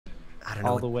I don't know.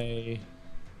 All the way.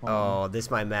 Oh, this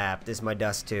is my map. This is my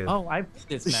Dust 2. Oh, I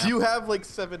played this map. You have like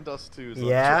 7 Dust 2s on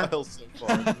Yeah? trial so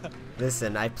far.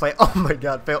 Listen, I play. Oh my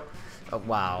God, fail. Oh,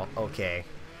 wow. Okay,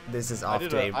 this is off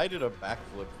to I did a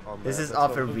backflip on This that. is That's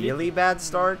off a how- really bad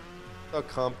start. How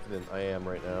confident I am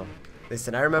right now.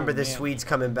 Listen, I remember the man. Swedes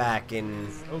coming back in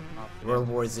So confident. World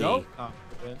War Z. So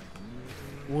confident.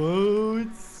 Whoa,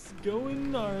 it's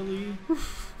going gnarly.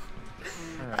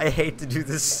 I hate to do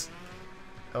this.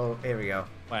 Oh, here we go.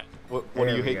 What? What There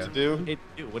do you we hate go. to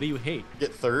do? What do you hate?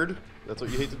 Get third? That's what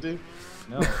you hate to do?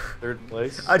 No. Third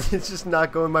place? It's just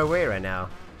not going my way right now.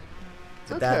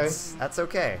 It's But okay. that's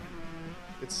okay.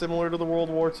 It's similar to the World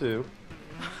War II.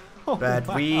 Oh, But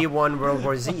wow. we won World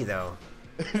War Z though.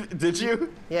 Did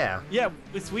you? Yeah. Yeah,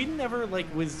 was Sweden ever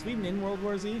was Sweden in World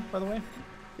War Z, by the way?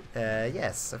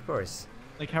 Yes, of course.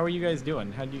 Like, how are you guys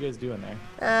doing? How do you guys do in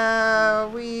there?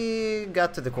 We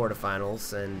got to the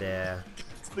quarterfinals and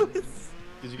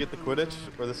Did you get the Quidditch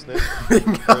or the snake? we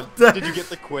got the- Did you get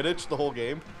the Quidditch the whole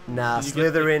game? Nah, Did you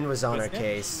get Slytherin was on our Snake?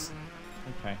 case,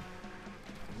 Okay.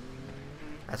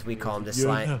 as we call him, the Yeah.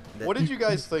 slime, What did you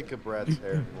guys think of Brad's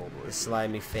hair in World War the II?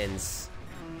 slimy fins.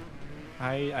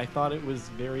 I thought it was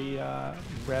very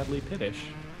Bradley Pittish.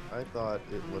 I thought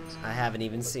it looked I haven't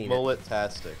even seen it.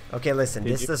 mullet-tastic. Okay, listen,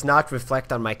 Did this you? does not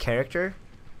reflect on my character.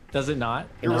 Does it not?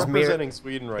 You're was mere- representing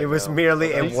Sweden right now. it was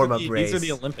merely a These are warm-up the- race. These are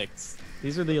the Olympics.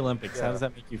 These are the Olympics. How Yeah. does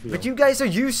that make you feel? But you guys are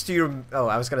used to your. Oh,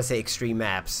 I was gonna say extreme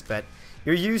maps, but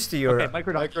you're used to your. Okay,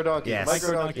 Microdonkey. Microdonkey. Yes.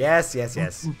 Microdonkey.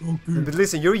 Yes. But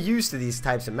listen, you're used to these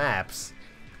types of maps.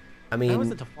 I That was mean,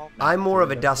 the default map, I'm more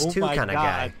of a dude. Dust Oh 2 my kind of God.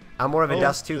 guy. I'm more of a Oh,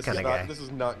 Dust 2 this kind is of not- guy. This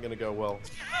is not gonna go well.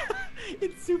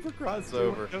 It's Supercross. It's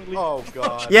over. Totally. Oh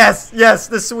god. Yes,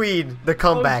 the Swede, the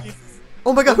comeback. Jesus.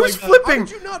 Oh my God, Oh my who's God. How flipping?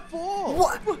 did you not fall?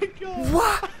 What? Oh my God.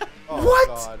 What? Oh, What?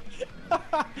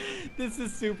 God. This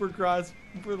is Supercross,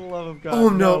 for the love of God. Oh,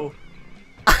 no.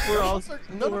 We're all.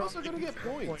 None of us are gonna get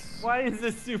points. Why is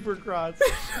this Supercross?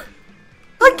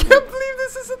 I can't believe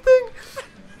this is a thing.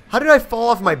 How did I fall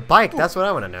off my bike? That's what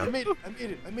I want to I know. made it. I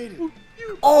made it. I made it.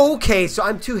 Oh, okay, so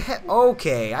I'm too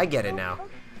Okay, I get it now.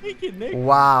 Make it, Nick.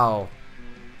 Wow.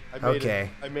 I made Okay.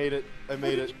 it. I made it. I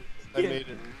made it. I made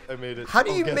it. I made it. How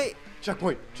do you yes. make?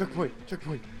 Checkpoint. Checkpoint.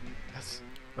 Checkpoint. Yes.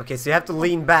 Okay, so you have to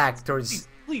lean back towards.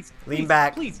 Please. Lean please,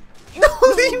 back. Please. No,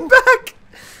 lean back.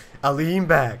 I lean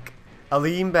back. I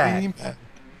lean back. Lean back.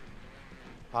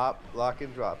 Pop, lock,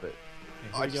 and drop it.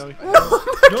 Here we go. No,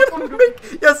 I'm not gonna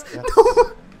make. Yes.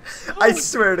 No. I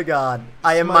swear to God,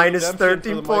 I am My minus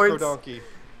redemption 13 for the points. Microdonkey.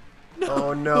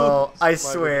 Oh no! I My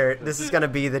swear, redemption. this is gonna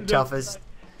be the toughest.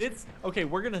 It's okay.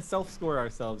 We're gonna self-score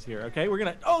ourselves here. Okay, we're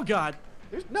gonna. Oh God!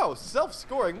 There's no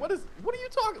self-scoring. What are you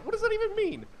talking? What does that even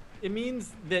mean? It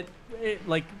means that,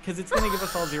 because it's gonna give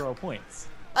us all 0 points.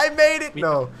 I made it. We-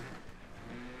 No.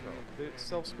 No, it's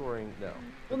self-scoring. No.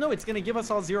 Well, no, it's gonna give us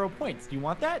all 0 points. Do you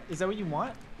want that? Is that what you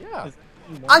want? Yeah. Is that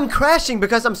what you want? I'm crashing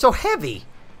because I'm so heavy.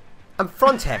 I'm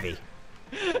front heavy.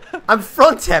 I'm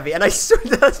front heavy, and I swear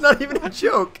that's not even a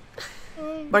joke.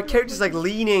 My character's like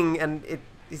leaning, and it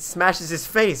smashes his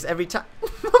face every time.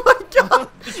 Oh my God!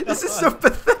 This is so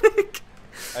pathetic.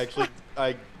 Actually,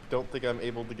 I don't think I'm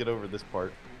able to get over this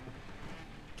part.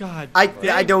 God. I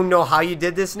dang. don't know how you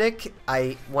did this, Nick.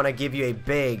 I want to give you a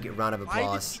big round of Why did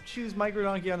applause. you choose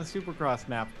Microdonkey on a Supercross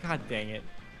map? God dang it.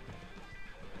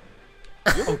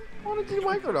 I want to do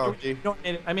Microdonkey. No,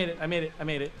 I made it. I made it. I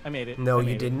made it. I made it. No, I you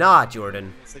made did it. not,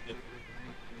 Jordan. Yes, I did.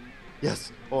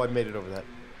 Yes. Oh, I made it over that.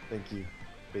 Thank you,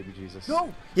 baby Jesus.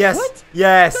 No. Yes. What?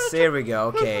 Yes. There we go.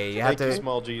 Okay, you have Thank you, to.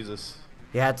 small Jesus.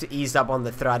 You had to ease up on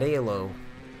the throttle.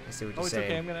 I see what Oh, you're it's saying.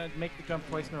 okay. I'm gonna make the jump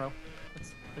twice in a row.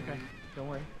 It's okay. Don't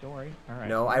worry. Don't worry. All right.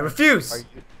 No, I refuse.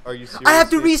 Are you serious? I have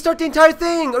to restart the entire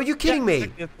thing. Are you kidding Yeah,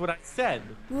 me? That's what I said.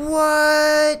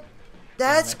 What?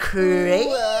 That's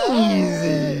crazy.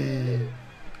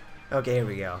 Okay, here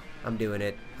we go. I'm doing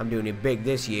it. I'm doing it big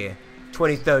this year.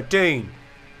 2013.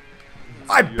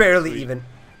 I You're barely sweet. even.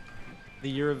 The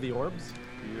year of the orbs.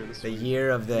 You're the The sweet. year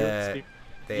of Year of the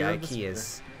the year of the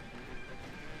Ikeas.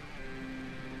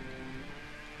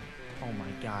 Oh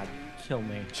my God. Kill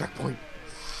me. Checkpoint.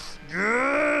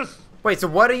 Yes. Wait, so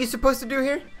what are you supposed to do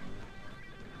here?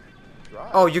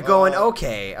 Drive. Oh, you're going.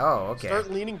 Okay. Oh, okay.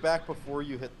 Start leaning back before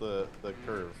you hit the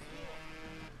curve.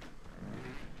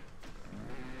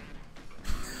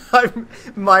 I'm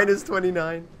minus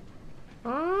 29.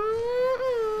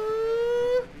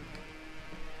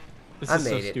 This I is so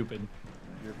made it. stupid.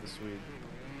 You're the Swede.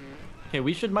 Okay,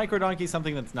 we should microdonkey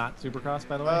something that's not Supercross,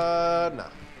 by the way. No.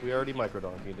 We already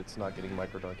microdonkeyed. It's not getting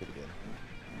microdonkeyed again.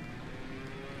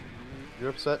 You're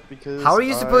upset because How are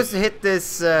you supposed to hit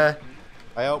this? I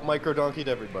out microdonkeyed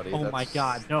everybody. Oh my That's-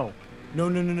 God, no. No,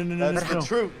 no, no, no, no, no, That's no. the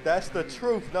truth. That's the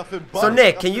truth. Nothing but. So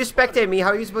Nick, can you spectate me? How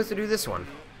are you supposed to do this one?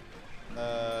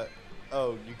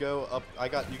 Oh, you go up.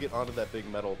 You get onto that big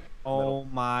metal. Oh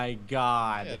my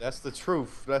god. Yeah, that's the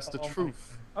truth. That's the Oh my-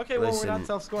 truth. Okay, well, we're Listen. not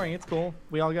self-scoring. It's cool.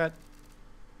 We all got...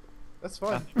 That's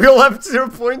fine. We all have 0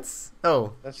 points.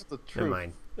 Oh, That's the truth. never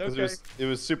mind. 'Cause Okay. It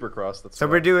was Supercross. That's So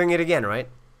why. we're doing it again, right?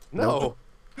 No.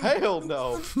 Hell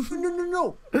no.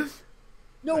 No.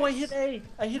 No, I hit A.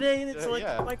 I hit A, and it's like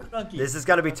yeah. micro donkey. This is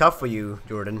gonna be tough for you,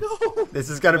 Jordan. No. This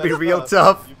is gonna be Messed real up.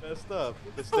 tough. You messed up.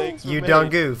 Mistakes were You made. done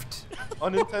goofed.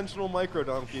 Unintentional micro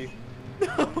donkey.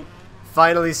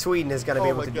 Finally, Sweden is gonna be Oh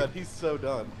able my to god, he's so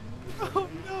done. Oh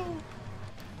no.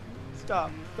 Stop.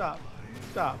 Okay,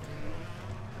 Stop.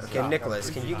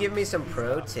 Nicholas, can you give me some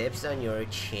pro tips on your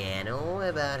channel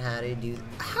about how to do?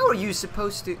 How are you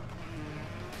supposed to?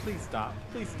 Please stop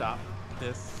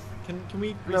this. Can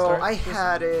we No, restart? I this?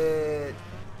 had it.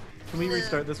 Can we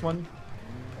restart this one?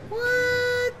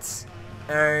 What?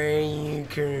 Are you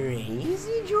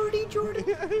crazy, Jordy?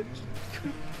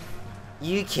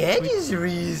 You can't just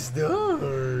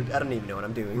restart. I don't even know what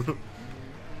I'm doing.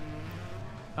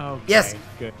 Okay. Yes.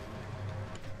 Good.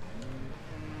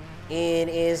 It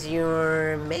is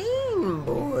your main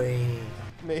boy.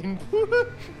 Main.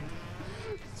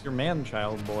 It's your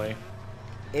man-child boy.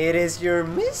 It is your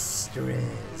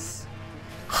mistress.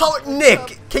 How,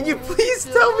 Nick? Can you please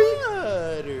tell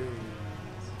me?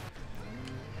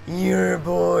 Your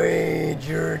boy,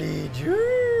 Jordan.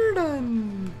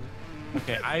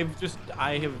 Okay, I'm.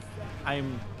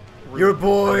 Your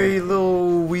boy,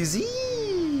 Louise.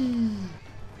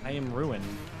 I am ruined.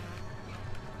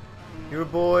 Your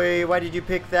boy, why did you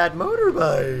pick that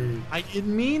motorbike? I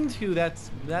didn't mean to.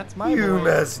 That's my You boy.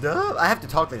 messed up. I have to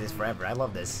talk like this forever. I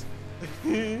love this.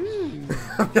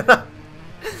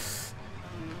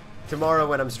 Tomorrow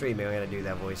when I'm streaming, I'm gonna do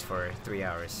that voice for 3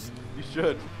 hours. You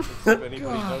should. If anybody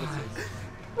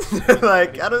notices.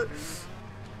 Like, I don't.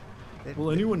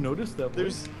 Will anyone notice that?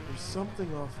 There's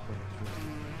something off about it.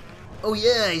 Oh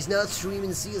yeah, he's not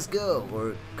streaming CS:GO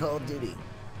or Call of Duty.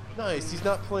 Nice, he's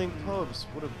not playing pubs.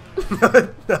 What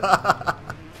a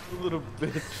little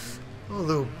bitch. Oh,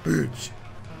 little bitch.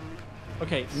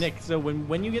 Okay, Nick. So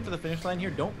when you get to the finish line here,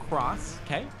 don't cross,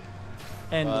 okay?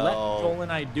 And let Joel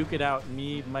and I duke it out.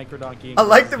 Me, micro donkey. I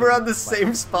like that we're on the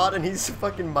same spot and he's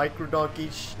fucking micro donkey.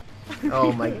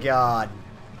 Oh my god.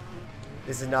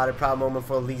 This is not a proud moment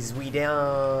for Lee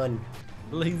Sweden.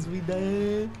 Please, we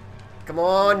did. Come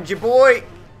on, ya boy.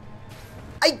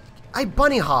 I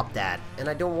bunny hopped that, and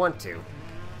I don't want to.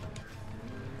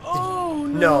 Oh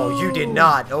no! No, you did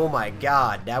not. Oh my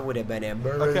god, that would have been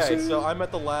embarrassing. Okay, so I'm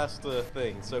at the last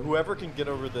thing. So whoever can get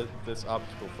over this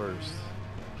obstacle first.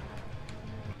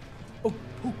 Oh,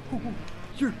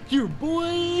 your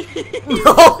boy.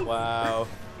 No. Wow.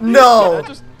 No.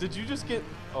 Did you just get?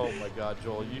 Oh my god,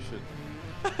 Joel, you should.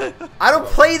 I don't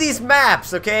play these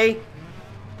maps, okay?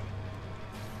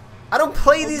 I don't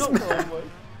play these Oh, maps. my.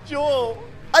 Joel,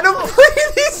 I don't play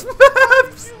these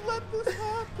maps. you let this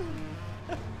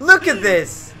happen. Look at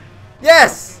this.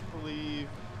 Yes. I believe.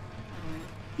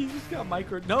 He just got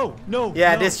micro. No.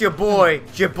 Yeah, no. this your boy.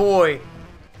 Your boy.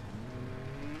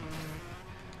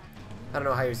 I don't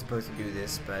know how you're supposed to do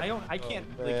this, but I can't.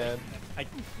 Oh, like,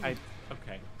 man.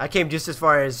 okay. I came just as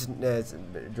far as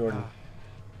Jordan.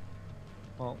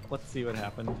 Well, let's see what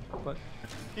happened. But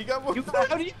He got more points.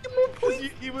 how do you get more 'Cause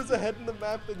points? he was ahead in the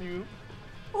map than you.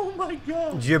 Oh my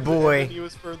god. Your And boy. he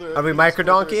was further. Are we he was micro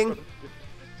further in donkeying? front of you.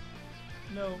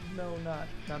 No, not.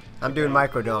 I'm doing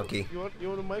micro donkey. You want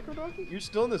a micro donkey? You're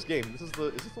still in this game. Is this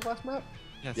the last map?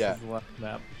 Yes, Yeah. this is the last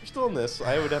map. You're still in this.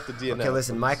 I would have to DNF. Okay,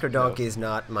 listen, micro donkey is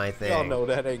not my Y'all thing. know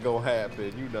that ain't gonna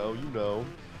happen. You know.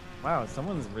 Wow,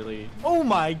 someone's really. Oh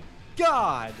my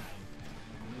god.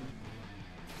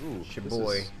 Ooh, Your this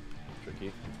boy. is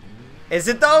tricky. Is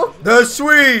it though? The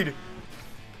Swede.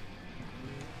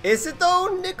 Is it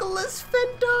though, Nicholas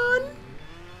Fenton?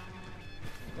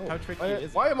 Oh, How tricky is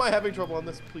it? why am I having trouble on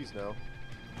this? Please no.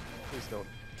 Please don't.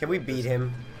 Can we beat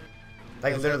him?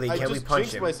 Like literally, I can we just punch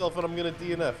jinxed him? myself and I'm gonna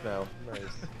DNF now. Nice.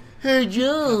 Hey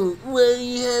Joe, why are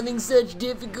you having such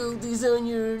difficulties on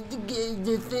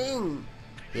the thing?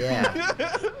 Yeah,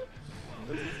 That's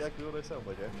exactly what I sound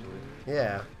like, actually.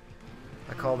 yeah.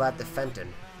 I call that the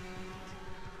Fenton.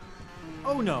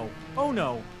 Oh no. Oh,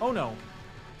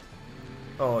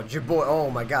 your boy. Oh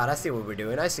my god, I see what we're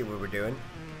doing.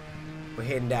 We're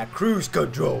hitting that cruise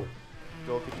control.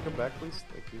 Joel, could you come back, please?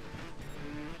 Thank you.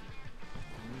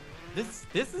 This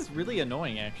is really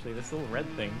annoying, actually. This little red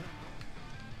thing.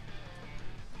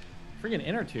 Freaking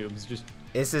inner tubes just.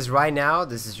 This is right now,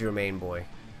 this is your main boy.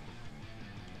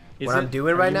 What I'm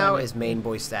doing right now is main main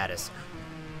boy status.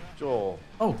 Joel.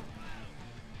 Oh.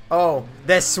 Oh,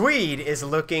 the Swede is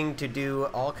looking to do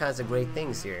all kinds of great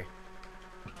things here.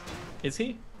 Is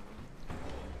he?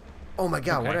 Oh my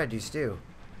god, what Okay. did I just do?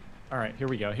 All right, here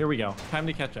we go. Here we go. Time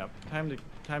to catch up. Time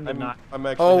to not. I'm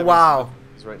actually Oh having wow. some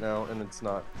difficulties right now, and it's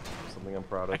not something I'm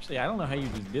proud of. Actually, I don't know how you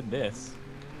just did this.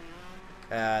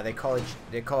 They call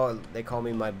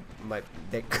me my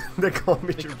they call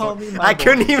me. They call me my I boy.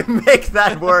 couldn't even make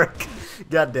that work.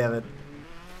 God damn it.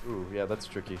 Ooh, yeah, that's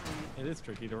tricky. It is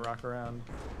tricky to rock around.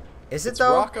 Is it It's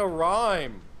though? rock a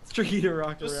rhyme. It's tricky to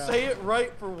rock Just around. say it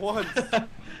right for once.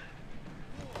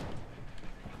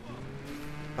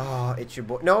 Oh, it's your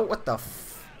boy. No, what the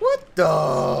what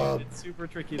the? Dude, it's super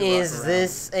tricky to Is rock around.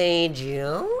 this a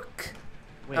joke?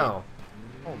 Wait, Oh.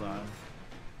 hold on.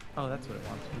 Oh, that's what it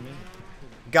wants from me.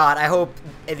 God, I hope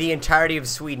the entirety of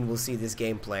Sweden will see this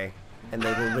gameplay, and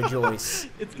they will rejoice.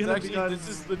 It's It's gonna actually, be on this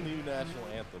is the new national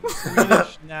anthem.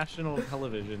 Swedish national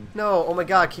television. No, oh my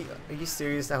god, are you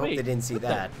serious? I hope Wait, they didn't see what the-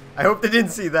 that. I hope they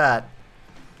didn't see that.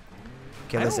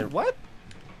 Okay, I listen. don't, what?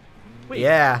 Wait.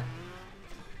 Yeah.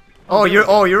 Oh, there we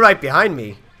go. You're right behind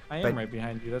me. I am but- right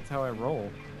behind you. That's how I roll.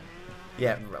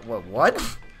 Yeah, what?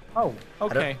 Oh,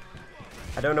 okay.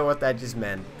 I don't know what that just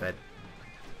meant, but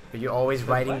are you always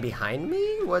riding what? behind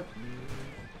me? What?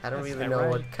 I don't Yes, really I know ride-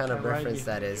 what kind of I ride reference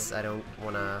that behind is. I don't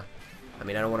wanna. I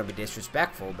mean, I don't want to be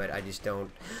disrespectful, but I just don't.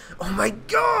 Oh my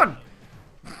god!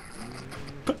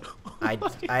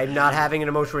 I'm not having an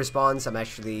emotional response. I'm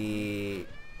actually.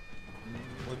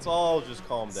 Let's all just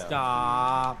calm down.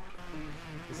 Stop.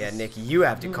 Yeah, Nick, you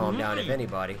have to calm down if Mhm.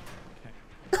 anybody.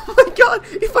 Okay. Oh my god!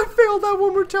 If I fail that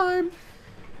one more time.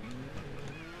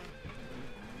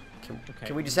 Okay.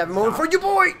 Can we just have a moment Stop. for you,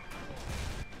 boy?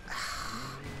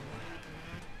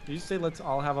 Did you say let's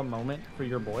all have a moment for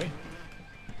your boy?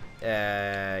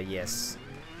 Yes.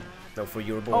 No, for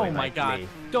your boy. Oh my like god. me.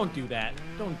 Don't do that.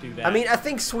 Don't do that. I mean, I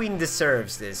think Sweden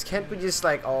deserves this. Can't we just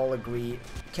like all agree?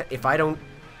 If I don't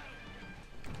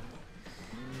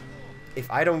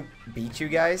beat you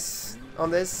guys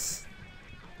on this,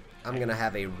 I'm gonna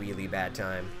have a really bad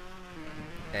time,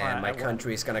 and Alright, my I won't.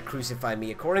 country is gonna crucify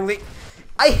me accordingly.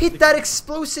 I hit that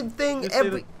explosive thing Just say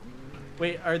every.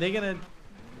 wait, are they gonna?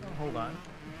 Oh, hold on.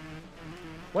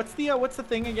 What's the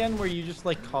thing again where you just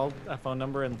like call a phone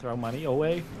number and throw money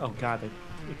away? Oh god, it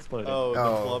exploded. Oh, the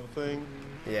Oh. club thing?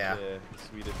 Yeah.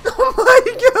 Swedish. Oh my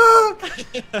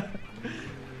god!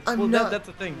 I'm well, not. that's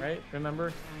a thing, right?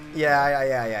 Remember?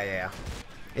 Yeah. What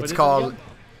It's is it called. again?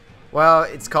 Well,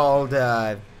 it's called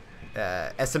SMS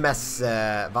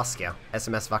Vaska.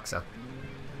 SMS Vaxa.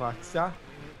 Vaxa?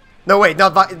 No, wait,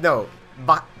 not no.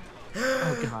 Oh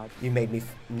god. You made me,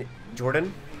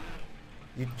 Jordan.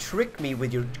 You tricked me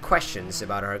with your questions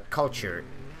about our culture,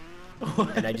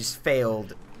 and I just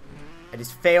failed. I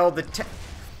just failed the test.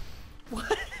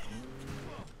 What?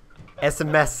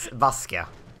 SMS Vaska.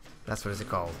 That's what it's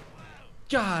called.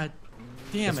 God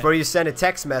damn It's it. where you send a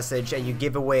text message and you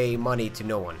give away money to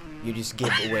no one. You just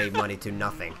give away money to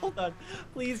nothing. Hold on.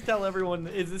 Please tell everyone,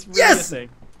 is this really Yes! a thing?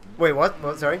 Wait, what?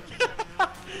 What? Sorry.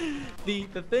 The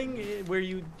thing where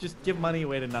you just give money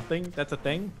away to nothing, that's a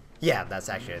thing? Yeah, that's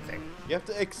actually a thing. You have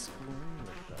to explain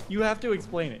it. You have to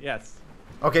explain it, yes.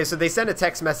 Okay, so they send a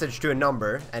text message to a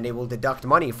number, and they will deduct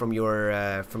money from your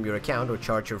account or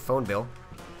charge your phone bill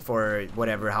for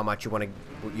whatever, how much you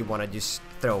wanna just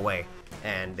throw away,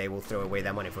 and they will throw away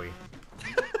that money for you.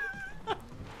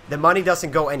 The money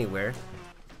doesn't go anywhere.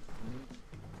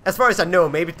 As far as I know,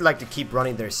 maybe like to keep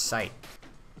running their site.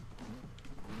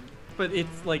 But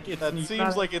it's like That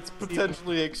seems like it's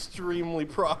potentially extremely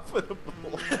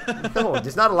profitable. No,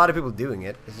 there's not a lot of people doing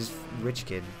it. It's just rich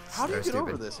kids. How do that you are get over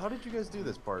stupid. this? How did you guys do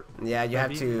this part? Yeah, you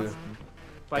have to.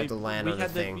 By, to land we on the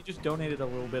had thing. We just donated a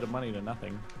little bit of money to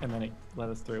nothing, and then it let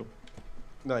us through.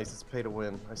 Nice, it's pay to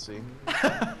win. I see.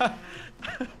 It's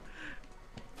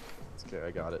okay,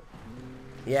 I got it.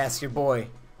 Yes, your boy.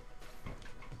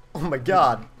 Oh my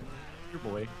god. Your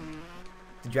boy.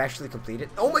 Did you actually complete it?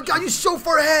 Oh my god, you're so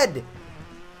far ahead!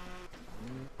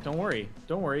 Don't worry.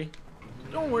 Don't worry.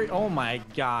 Don't worry. Oh my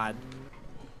god.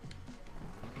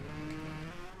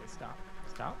 Okay, stop.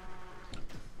 Stop.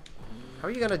 How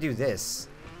are you gonna do this?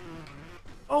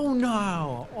 Oh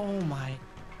no. Oh my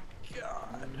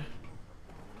god.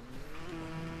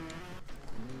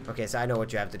 Okay, so I know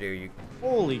what you have to do.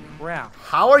 Holy crap.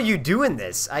 How are you doing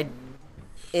this?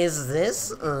 Is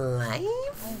this live?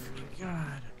 Oh my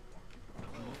god.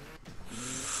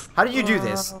 How did you do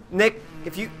this? Nick,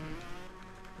 if you...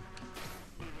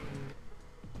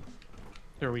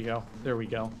 There we go. There we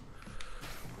go.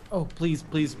 Oh, please,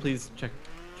 please, please check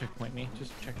checkpoint me.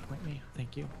 Just checkpoint me.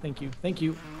 Thank you. Thank you. Thank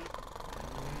you.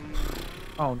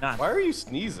 Oh, not. Why are you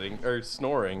sneezing or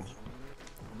snoring?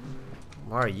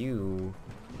 Why are you?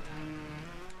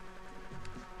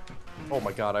 Oh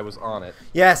my god, I was on it.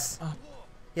 Yes.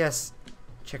 Yes.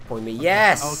 Checkpoint me.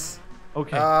 Yes.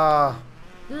 Okay.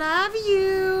 Love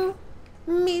you,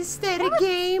 Mr.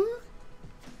 Game.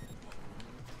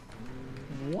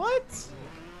 What?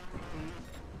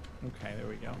 Okay, there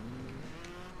we go.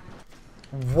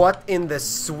 What in the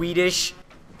Swedish?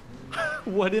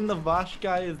 What in the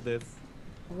Vashka is this?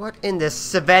 What in the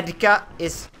Svedka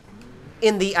is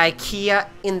in the IKEA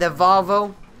in the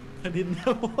Volvo? I didn't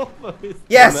know what was.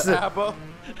 Yes. And the ABBA?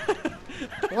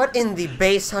 What in the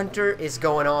Base Hunter is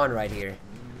going on right here?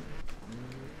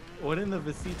 What in the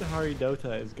Visita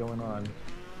Haridota is going on?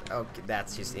 Okay,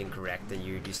 that's just incorrect, and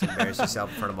you just embarrass yourself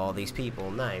in front of all these people.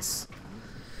 Nice.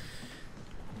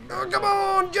 Oh, come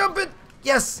on, jump it!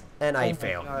 Yes! And I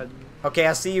fail. God. Okay,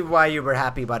 I see why you were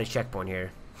happy about a checkpoint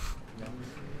here.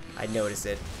 I noticed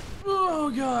it. Oh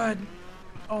god.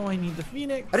 Oh, I need the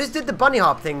Phoenix. I just did the bunny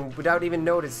hop thing without even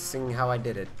noticing how I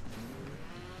did it.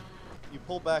 You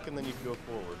pull back and then you can go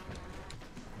forward.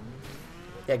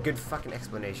 Yeah, good fucking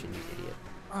explanation, you idiot.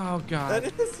 Oh god.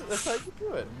 That's how you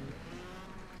do it.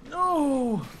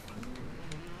 No.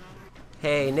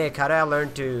 Hey, Nick, how do I learn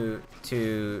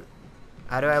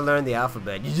how do I learn the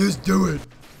alphabet? You just do it.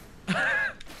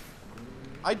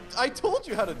 I told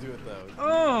you how to do it though.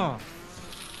 Oh.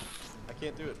 I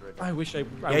can't do it right now. I wish I.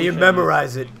 Yeah, you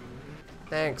memorize it.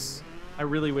 Thanks. I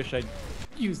really wish I'd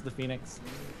used the Phoenix.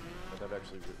 I've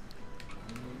actually.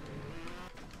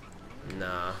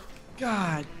 Nah.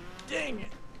 God dang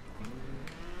it.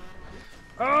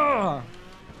 Oh.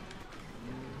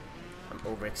 I'm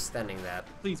overextending that.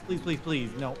 Please, please, please,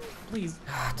 please. No. Please.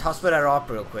 Toss me that op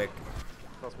real quick.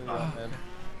 Toss me the op, man.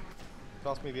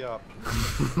 Toss me the op.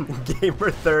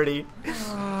 Gamer 30.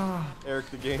 Eric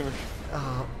the gamer.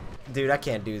 Oh, dude, I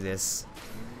can't do this.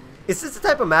 Is this the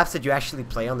type of maps that you actually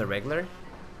play on the regular?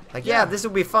 Like, yeah, this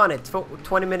will be fun. It's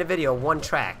 20-minute video, one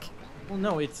track. Well,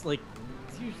 no, it's like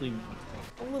it's usually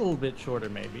a little bit shorter,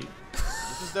 maybe.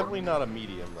 This is definitely not a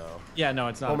medium though. Yeah, no,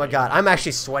 it's not. Oh my god, I'm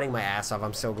actually sweating my ass off.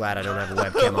 I'm so glad I don't have a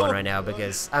webcam on right now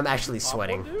because I'm actually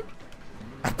sweating.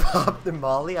 I popped the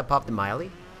molly. I popped the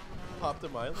miley. Popped a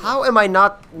mile. How am I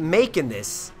not making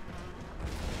this?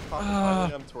 Popped a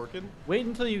mile, I'm torquing. Wait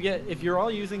until you get. If you're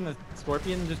all using the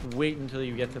Scorpion, just wait until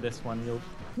you get to this one. You'll.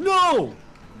 No.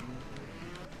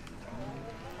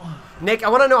 Nick, I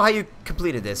want to know how you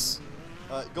completed this.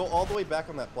 Go all the way back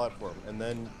on that platform and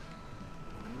then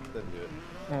do it.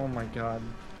 Oh my god.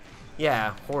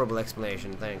 Yeah, horrible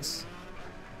explanation. Thanks.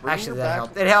 Bring Actually, your that back-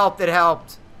 helped. It helped. It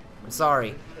helped. I'm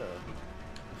sorry.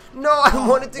 No, I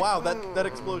wanted to. Wow, that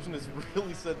explosion is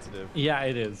really sensitive. Yeah,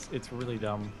 it is. It's really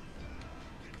dumb.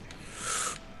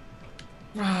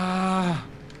 Ah.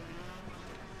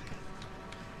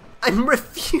 I'm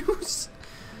refused.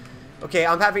 Okay,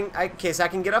 I'm having. Okay, so I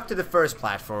can get up to the first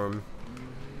platform.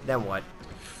 Then what?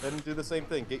 Then do the same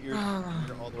thing. Get your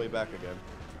all the way back again.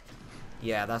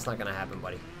 Yeah, that's not gonna happen,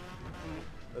 buddy.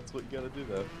 That's what you gotta do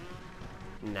though.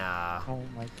 Nah. Oh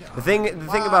my god. The thing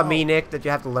about me, Nick, that you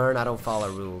have to learn, I don't follow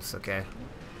rules. Okay.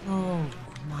 Oh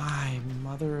my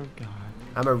mother of God.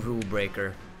 I'm a rule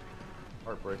breaker.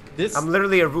 Heartbreaker. This. I'm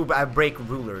literally a rule. I break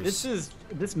rulers.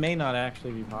 This may not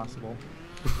actually be possible.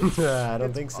 I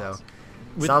don't think so. Awesome.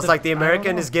 With Sounds like the I don't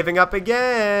American know. is giving up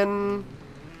again.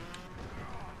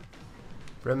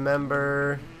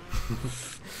 Remember. Don't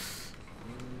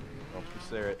you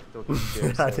say it. Don't you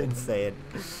dare say I it. didn't say it.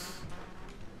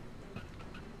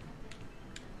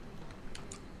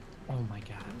 Oh my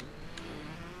god.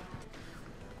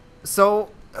 So,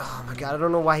 oh my god, I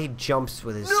don't know why he jumps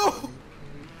with his. No!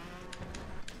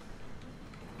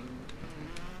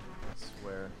 I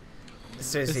swear.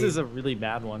 Seriously. This is a really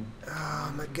bad one.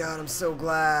 Oh my god, I'm so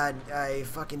glad I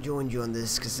fucking joined you on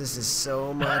this because this is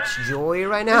so much joy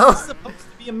right now. This is supposed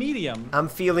to be a medium. I'm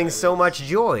feeling so much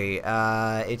joy.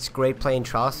 It's great playing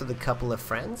Trials with a couple of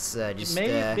friends. It may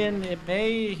have been. It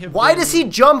may have. Why been, does he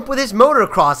jump with his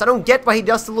motocross? I don't get why he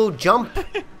does the little jump.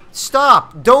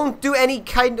 Stop! Don't do any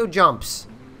kind of jumps.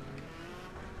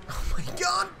 Oh my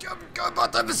god, I'm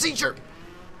about to have a seizure.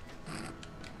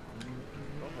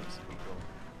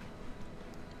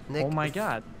 Nick, Oh my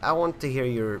god. I want to hear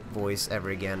your voice ever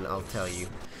again, I'll tell you.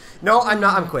 No, I'm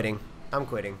not. I'm quitting. I'm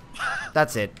quitting.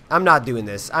 That's it. I'm not doing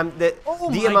this. The Oh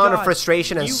my amount of God.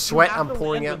 frustration and You sweat have I'm to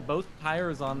pouring land out. with both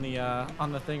tires on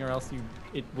the thing, or else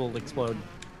it will explode.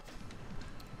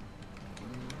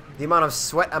 The amount of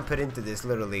sweat I'm put into this,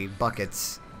 literally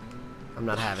buckets. I'm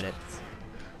not having it.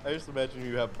 I just imagine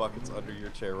you have buckets under your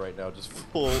chair right now, just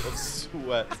full of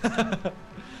sweat.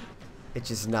 It's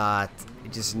just not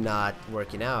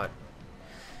working out.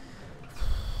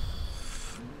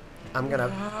 I'm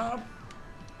gonna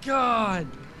God.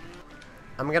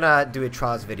 I'm gonna do a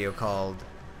Trials video called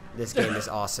 "This Game is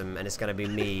Awesome," and it's gonna be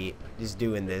me just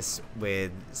doing this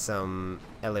with some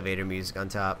elevator music on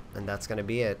top, and that's gonna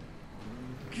be it.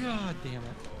 God damn it.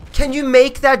 Can you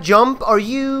make that jump? Are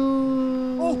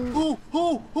you?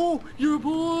 Oh, your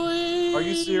boy. Are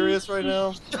you serious right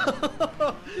now?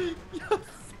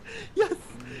 Yes.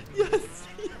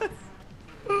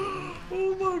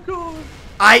 Oh my god.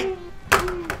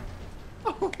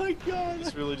 Oh my god.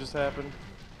 This really just happened?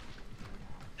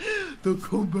 The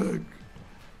comeback.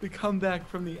 The comeback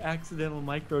from the accidental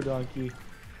micro donkey.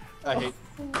 I hate.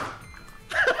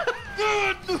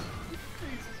 Jesus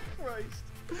Christ.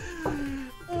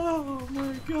 Oh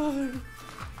my god.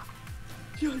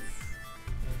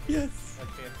 Yes. I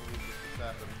can't believe this just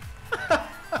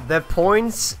happened. The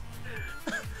points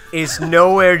is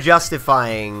nowhere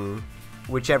justifying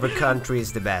whichever country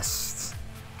is the best.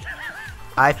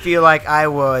 I feel like I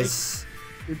was.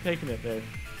 You're taking it there.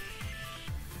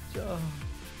 Oh.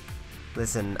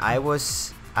 Listen, I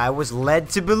was led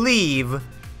to believe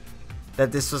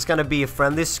that this was gonna be a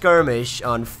friendly skirmish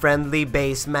on friendly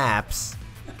base maps,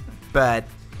 but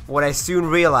what I soon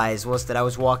realized was that I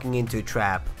was walking into a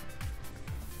trap,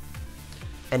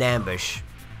 an ambush.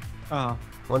 Oh.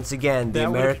 Once again,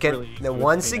 That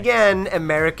once again,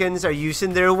 Americans are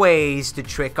using their ways to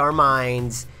trick our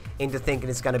minds into thinking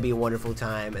it's gonna be a wonderful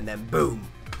time, and then boom,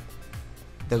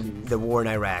 the war in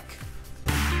Iraq.